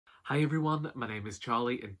Hi everyone, my name is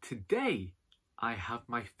Charlie and today I have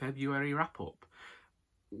my February wrap-up,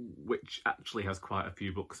 which actually has quite a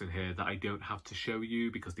few books in here that I don't have to show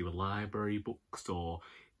you because they were library books or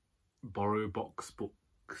borrow box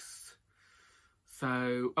books.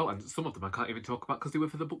 So, oh, and some of them I can't even talk about because they were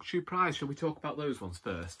for the BookTube prize. Shall we talk about those ones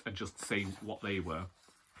first and just say what they were?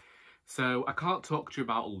 So I can't talk to you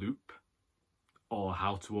about Loop or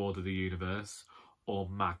How to Order the Universe or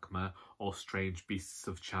Magma or Strange Beasts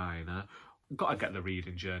of China. Gotta get the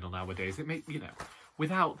reading journal nowadays.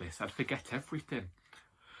 Without this I'd forget everything.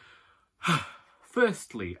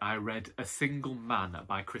 Firstly, I read A Single Man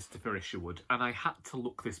by Christopher Isherwood, and I had to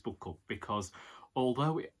look this book up because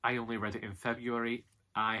although I only read it in February,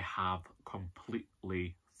 I have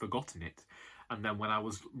completely forgotten it. And then when I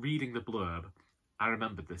was reading the blurb, I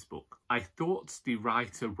remembered this book. I thought the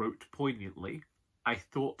writer wrote poignantly. I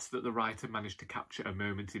thought that the writer managed to capture a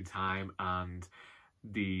moment in time and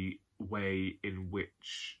the way in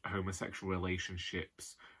which homosexual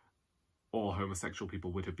relationships or homosexual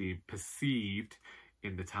people would have been perceived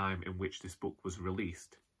in the time in which this book was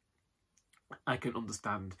released. I can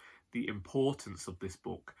understand the importance of this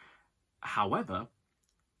book. However,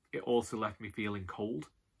 it also left me feeling cold,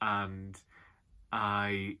 and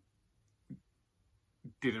I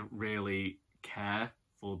didn't really care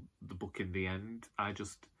for the book in the end. I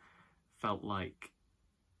just felt like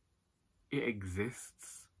it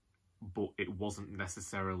exists, but it wasn't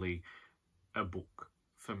necessarily a book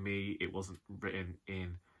for me. It wasn't written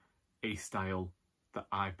in a style that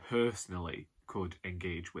I personally could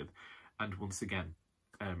engage with. And once again,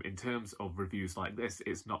 in terms of reviews like this,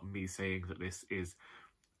 it's not me saying that this is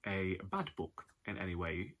a bad book in any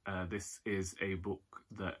way. This is a book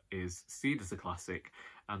that is seen as a classic,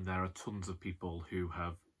 and there are tons of people who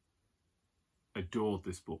have adored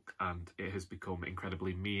this book and it has become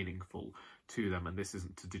incredibly meaningful to them, and this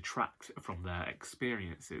isn't to detract from their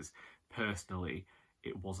experiences. Personally,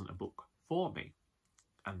 it wasn't a book for me,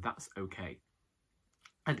 and that's okay.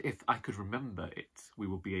 And if I could remember it, we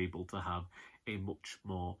would be able to have a much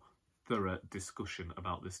more thorough discussion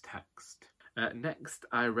about this text. Next,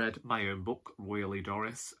 I read my own book, Our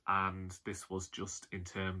Doris, and this was just in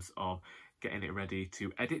terms of getting it ready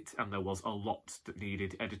to edit, and there was a lot that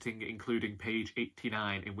needed editing, including page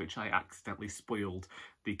 89, in which I accidentally spoiled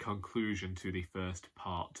the conclusion to the first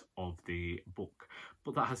part of the book,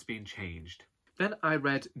 but that has been changed. Then I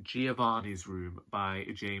read Giovanni's Room by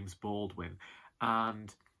James Baldwin,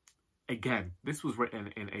 and again, this was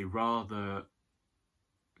written in a rather,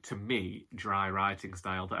 to me, dry writing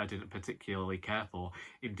style that I didn't particularly care for.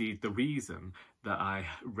 Indeed, the reason that I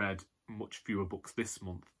read much fewer books this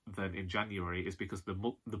month than in January is because the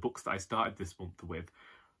books that I started this month with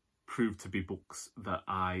proved to be books that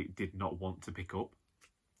I did not want to pick up.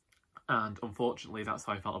 And unfortunately, that's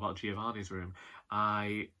how I felt about Giovanni's Room.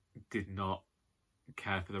 I did not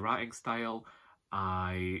care for the writing style.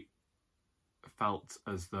 I felt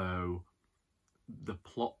as though the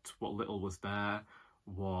plot, what little was there,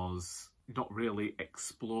 was not really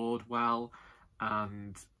explored well,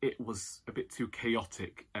 and it was a bit too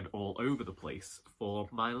chaotic and all over the place for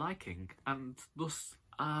my liking, and thus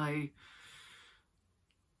I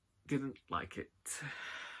didn't like it.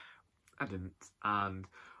 I didn't. And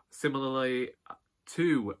similarly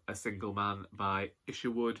to A Single Man by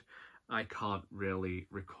Isherwood, I can't really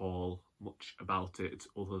recall much about it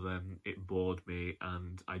other than it bored me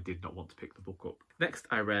and I did not want to pick the book up. Next,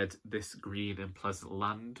 I read This Green and Pleasant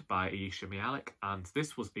Land by Ayisha Mialik, and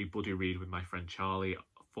this was a buddy read with my friend Charlie,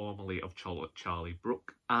 formerly of Charlie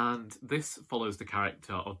Brooke, and this follows the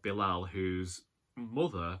character of Bilal, whose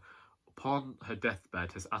mother, upon her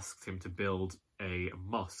deathbed, has asked him to build a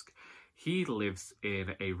mosque. He lives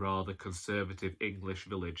in a rather conservative English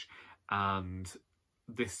village, and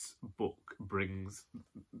this book brings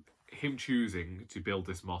him choosing to build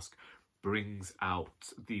this mosque brings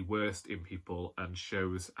out the worst in people and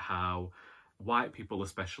shows how white people,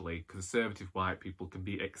 especially conservative white people, can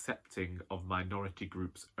be accepting of minority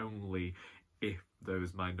groups only if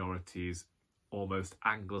those minorities almost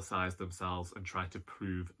anglicise themselves and try to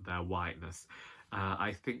prove their whiteness.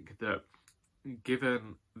 I think that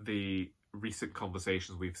given the recent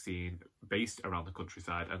conversations we've seen based around the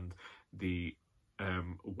countryside and the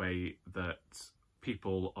way that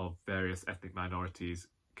people of various ethnic minorities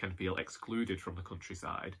can feel excluded from the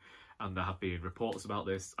countryside, and there have been reports about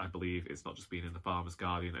this. I believe it's not just been in the Farmer's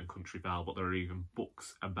Guardian and Country Belle, but there are even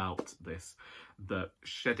books about this, that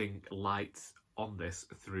shedding light on this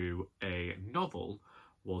through a novel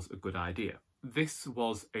was a good idea. This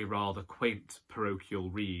was a rather quaint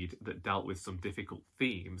parochial read that dealt with some difficult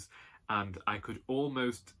themes, and I could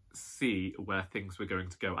almost see where things were going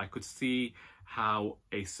to go. I could see how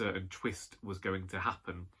a certain twist was going to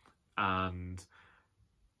happen, and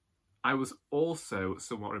I was also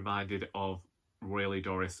somewhat reminded of Our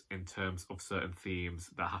Doris in terms of certain themes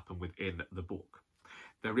that happen within the book.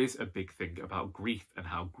 There is a big thing about grief and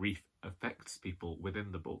how grief affects people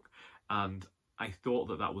within the book, and I thought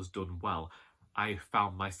that that was done well. I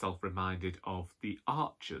found myself reminded of the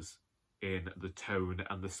Archers in the tone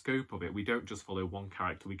and the scope of it. We don't just follow one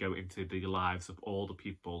character, we go into the lives of all the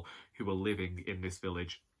people who are living in this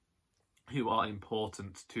village, who are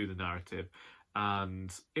important to the narrative,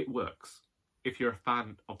 and it works. If you're a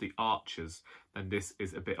fan of the Archers, then this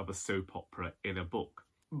is a bit of a soap opera in a book.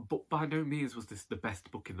 But by no means was this the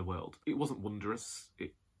best book in the world. It wasn't wondrous,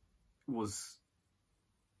 it was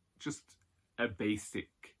just a basic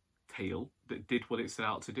tale that did what it set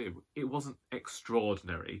out to do. It wasn't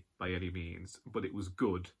extraordinary by any means, but it was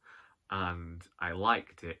good and I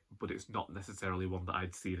liked it, but it's not necessarily one that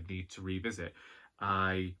I'd see the need to revisit.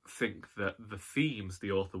 I think that the themes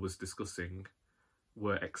the author was discussing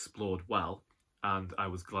were explored well, and I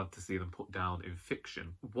was glad to see them put down in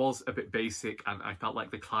fiction. Was a bit basic, and I felt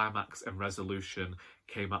like the climax and resolution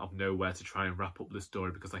came out of nowhere to try and wrap up the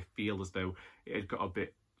story, because I feel as though it had got a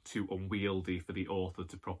bit too unwieldy for the author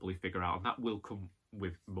to properly figure out, and that will come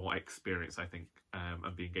with more experience, I think,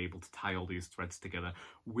 and being able to tie all these threads together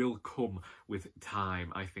will come with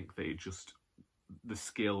time. I think that the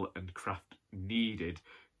skill and craft needed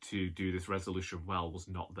to do this resolution well was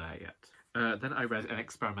not there yet. Then I read An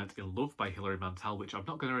Experiment in Love by Hilary Mantel, which I'm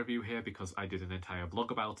not going to review here because I did an entire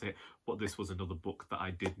blog about it, but this was another book that I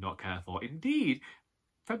did not care for. Indeed,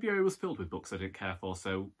 February was filled with books I didn't care for,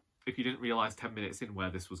 so if you didn't realise 10 minutes in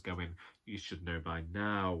where this was going, you should know by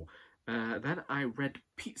now. Then I read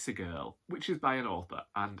Pizza Girl, which is by an author,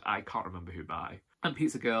 and I can't remember who by. And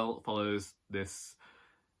Pizza Girl follows this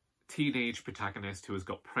teenage protagonist who has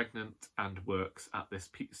got pregnant and works at this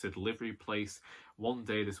pizza delivery place. One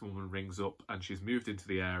day this woman rings up and she's moved into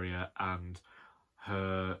the area, and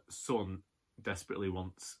her son desperately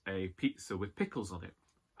wants a pizza with pickles on it.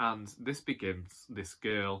 And this begins this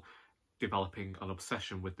girl developing an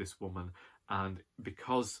obsession with this woman, and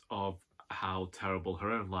because of how terrible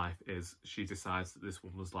her own life is, she decides that this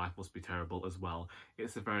woman's life must be terrible as well.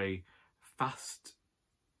 It's a very fast,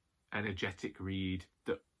 energetic read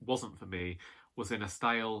that wasn't for me, was in a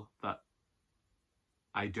style that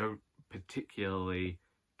I don't particularly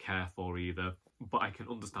care for either, but I can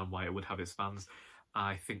understand why it would have its fans.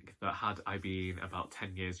 I think that had I been about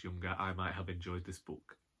 10 years younger, I might have enjoyed this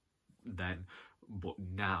book then, but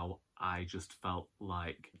now I just felt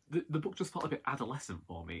like the book just felt a bit adolescent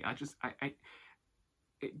for me.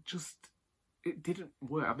 It didn't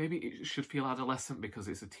work. Maybe it should feel adolescent because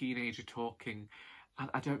it's a teenager talking, and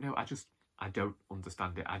I don't know, I don't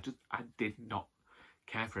understand it. I did not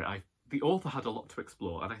care for it. The author had a lot to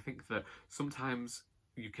explore, and I think that sometimes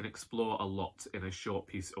you can explore a lot in a short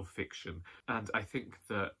piece of fiction, and I think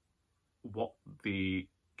that what the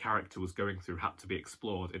character was going through had to be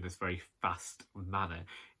explored in this very fast manner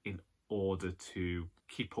in order to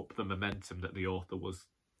keep up the momentum that the author was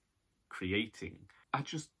creating. I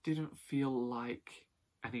just didn't feel like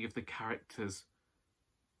any of the characters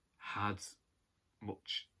had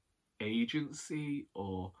much agency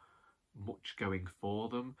or much going for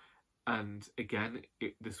them. And again,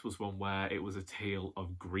 this was one where it was a tale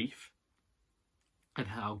of grief and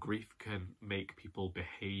how grief can make people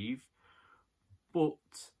behave. But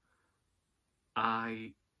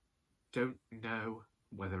I don't know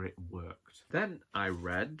whether it worked. Then I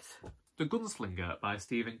read The Gunslinger by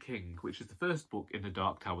Stephen King, which is the first book in the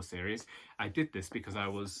Dark Tower series. I did this because I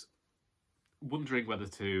was wondering whether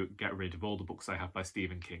to get rid of all the books I have by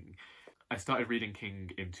Stephen King. I started reading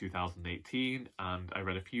King in 2018 and I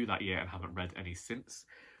read a few that year and haven't read any since.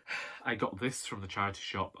 I got this from the charity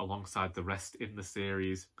shop alongside the rest in the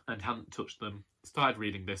series and hadn't touched them. Started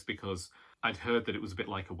reading this because I'd heard that it was a bit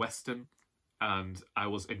like a Western, and I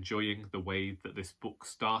was enjoying the way that this book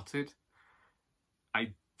started.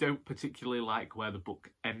 I don't particularly like where the book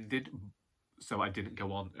ended, so I didn't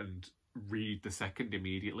go on and read the second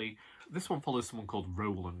immediately. This one follows someone called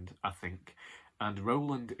Roland, I think, and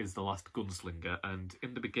Roland is the last gunslinger, and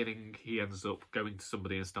in the beginning he ends up going to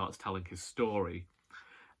somebody and starts telling his story,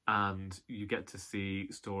 and you get to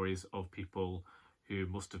see stories of people who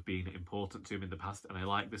must have been important to him in the past, and I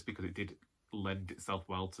like this because it did lend itself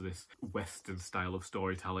well to this Western style of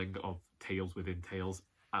storytelling of tales within tales.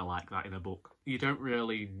 I like that in a book. You don't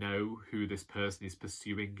really know who this person is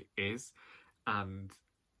pursuing is, and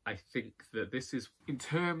I think that this is, in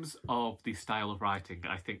terms of the style of writing,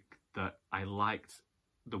 I think that I liked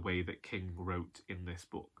the way that King wrote in this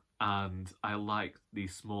book. and I liked the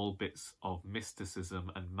small bits of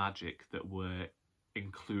mysticism and magic that were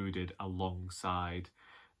included alongside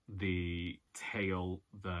the tale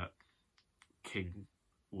that King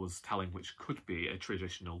was telling, which could be a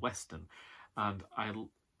traditional Western. And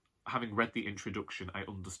having read the introduction, I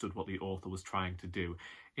understood what the author was trying to do.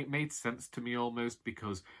 It made sense to me almost,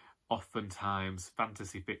 because oftentimes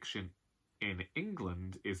fantasy fiction in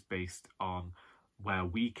England is based on where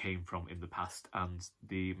we came from in the past and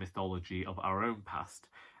the mythology of our own past.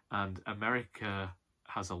 And America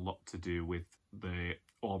has a lot to do with the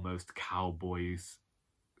almost cowboys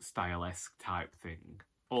style-esque type thing.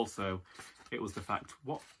 Also, it was the fact,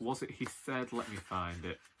 what was it he said? Let me find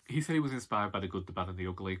it. He said he was inspired by The Good, the Bad and the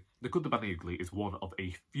Ugly. The Good, the Bad and the Ugly is one of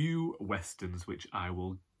a few westerns which I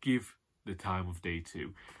will give the time of day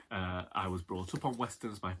to. I was brought up on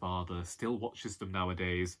westerns. My father still watches them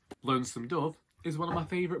nowadays. Lonesome Dove is one of my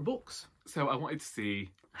favourite books. So I wanted to see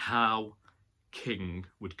how King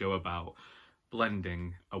would go about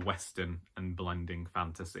blending a western and blending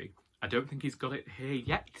fantasy. I don't think he's got it here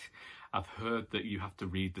yet. I've heard that you have to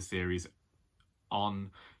read the series on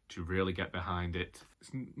to really get behind it. It's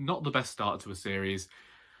not the best start to a series.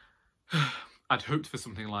 I'd hoped for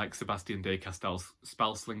something like Sebastian de Castel's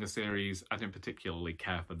Spellslinger series. I didn't particularly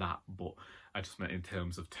care for that, but I just meant in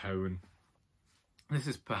terms of tone. This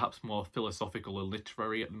is perhaps more philosophical or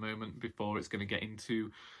literary at the moment before it's going to get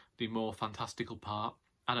into the more fantastical part.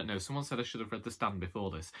 I don't know, someone said I should have read The Stand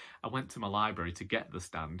before this. I went to my library to get The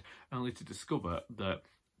Stand, only to discover that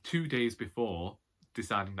 2 days before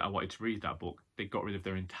deciding that I wanted to read that book, they got rid of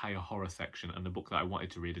their entire horror section, and the book that I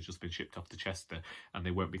wanted to read had just been shipped off to Chester, and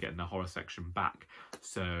they won't be getting the horror section back.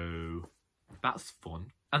 So that's fun.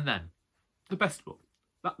 And then, the best book.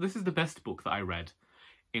 This is the best book that I read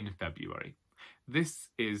in February. This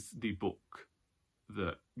is the book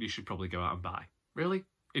that you should probably go out and buy. Really?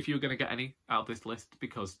 If you were going to get any out of this list,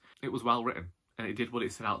 because it was well written, and it did what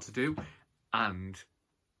it set out to do, and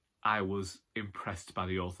I was impressed by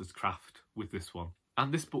the author's craft with this one.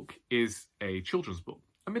 And this book is a children's book,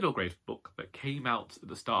 a middle grade book that came out at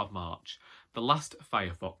the start of March, The Last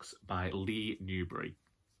Firefox by Lee Newberry.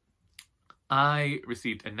 I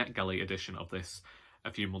received a NetGalley edition of this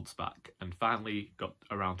a few months back and finally got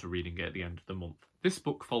around to reading it at the end of the month. This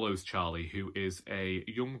book follows Charlie, who is a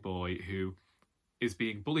young boy who is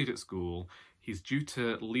being bullied at school. He's due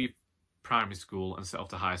to leave primary school and set off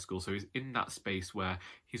to high school, so he's in that space where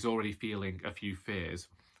he's already feeling a few fears,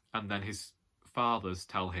 and then his fathers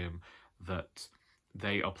tell him that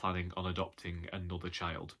they are planning on adopting another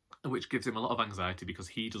child, which gives him a lot of anxiety because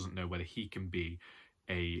he doesn't know whether he can be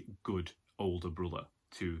a good older brother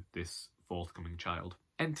to this forthcoming child.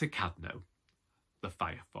 Enter Cadno, the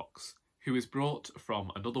Firefox, who is brought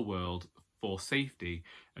from another world for safety,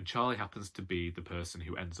 and Charlie happens to be the person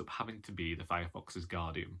who ends up having to be the Firefox's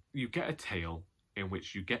guardian. You get a tale in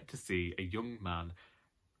which you get to see a young man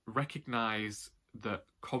recognise that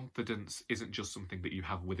confidence isn't just something that you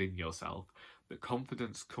have within yourself, that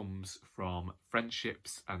confidence comes from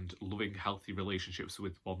friendships and loving, healthy relationships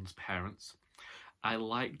with one's parents. I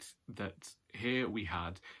liked that here we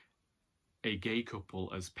had a gay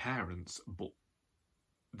couple as parents, but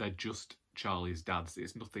they're just Charlie's dads.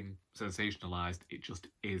 It's nothing sensationalised, it just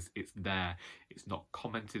is. It's there, it's not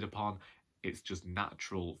commented upon, it's just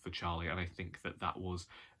natural for Charlie, and I think that that was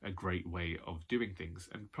a great way of doing things,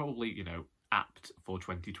 and probably, you know, apt for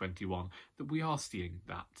 2021 that we are seeing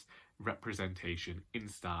that representation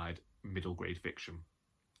inside middle grade fiction.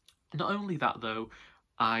 Not only that though,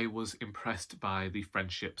 I was impressed by the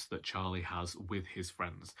friendships that Charlie has with his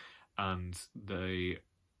friends and the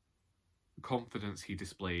confidence he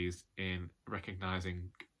displays in recognising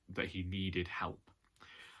that he needed help.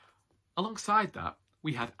 Alongside that,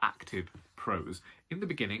 we had active prose. In the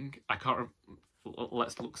beginning,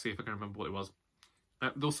 let's see if I can remember what it was.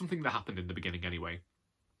 There was something that happened in the beginning anyway,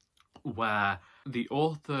 where the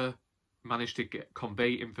author managed to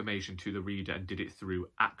convey information to the reader and did it through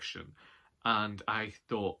action. And I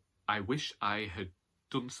thought, I wish I had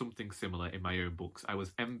done something similar in my own books. I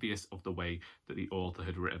was envious of the way that the author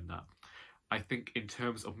had written that. I think in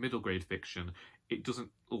terms of middle grade fiction, it doesn't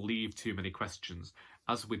leave too many questions.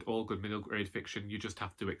 As with all good middle grade fiction, you just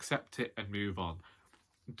have to accept it and move on.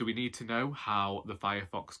 Do we need to know how the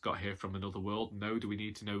Firefox got here from another world? No. Do we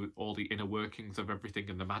need to know all the inner workings of everything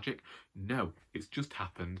and the magic? No. It's just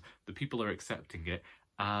happened. The people are accepting it.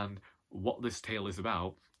 And what this tale is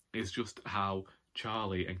about is just how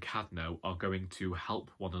Charlie and Cadno are going to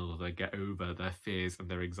help one another get over their fears and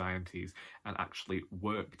their anxieties and actually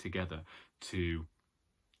work together to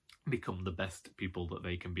become the best people that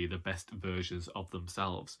they can be, the best versions of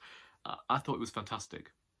themselves. I thought it was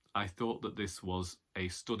fantastic. I thought that this was a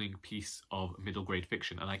stunning piece of middle grade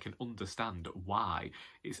fiction, and I can understand why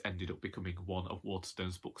it's ended up becoming one of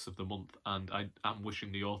Waterstone's books of the month, and I am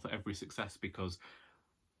wishing the author every success, because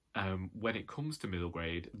when it comes to middle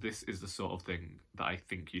grade, this is the sort of thing that I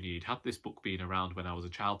think you need. Had this book been around when I was a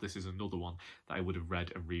child, this is another one that I would have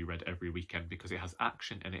read and reread every weekend, because it has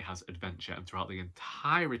action and it has adventure, and throughout the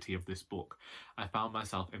entirety of this book I found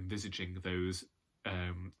myself envisaging those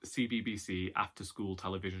CBBC after-school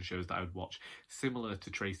television shows that I would watch, similar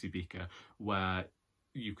to Tracy Beaker, where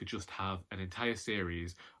you could just have an entire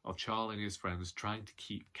series of Charlie and his friends trying to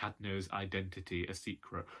keep Cadno's identity a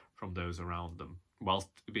secret from those around them, whilst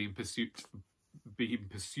being pursued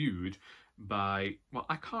by, well,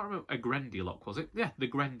 I can't remember, a Grendylock, was it? Yeah, the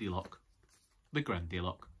Grendylock. The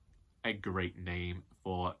Grendylock. A great name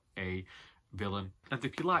for a villain. And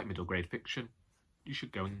if you like middle grade fiction, you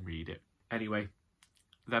should go and read it. Anyway,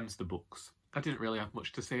 them's the books. I didn't really have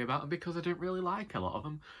much to say about them because I didn't really like a lot of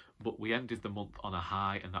them, but we ended the month on a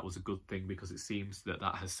high, and that was a good thing, because it seems that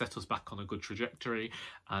that has set us back on a good trajectory,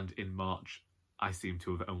 and in March I seem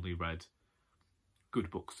to have only read good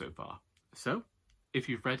books so far. So, if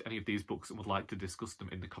you've read any of these books and would like to discuss them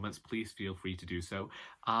in the comments, please feel free to do so.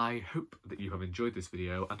 I hope that you have enjoyed this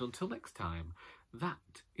video, and until next time,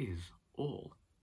 that is all.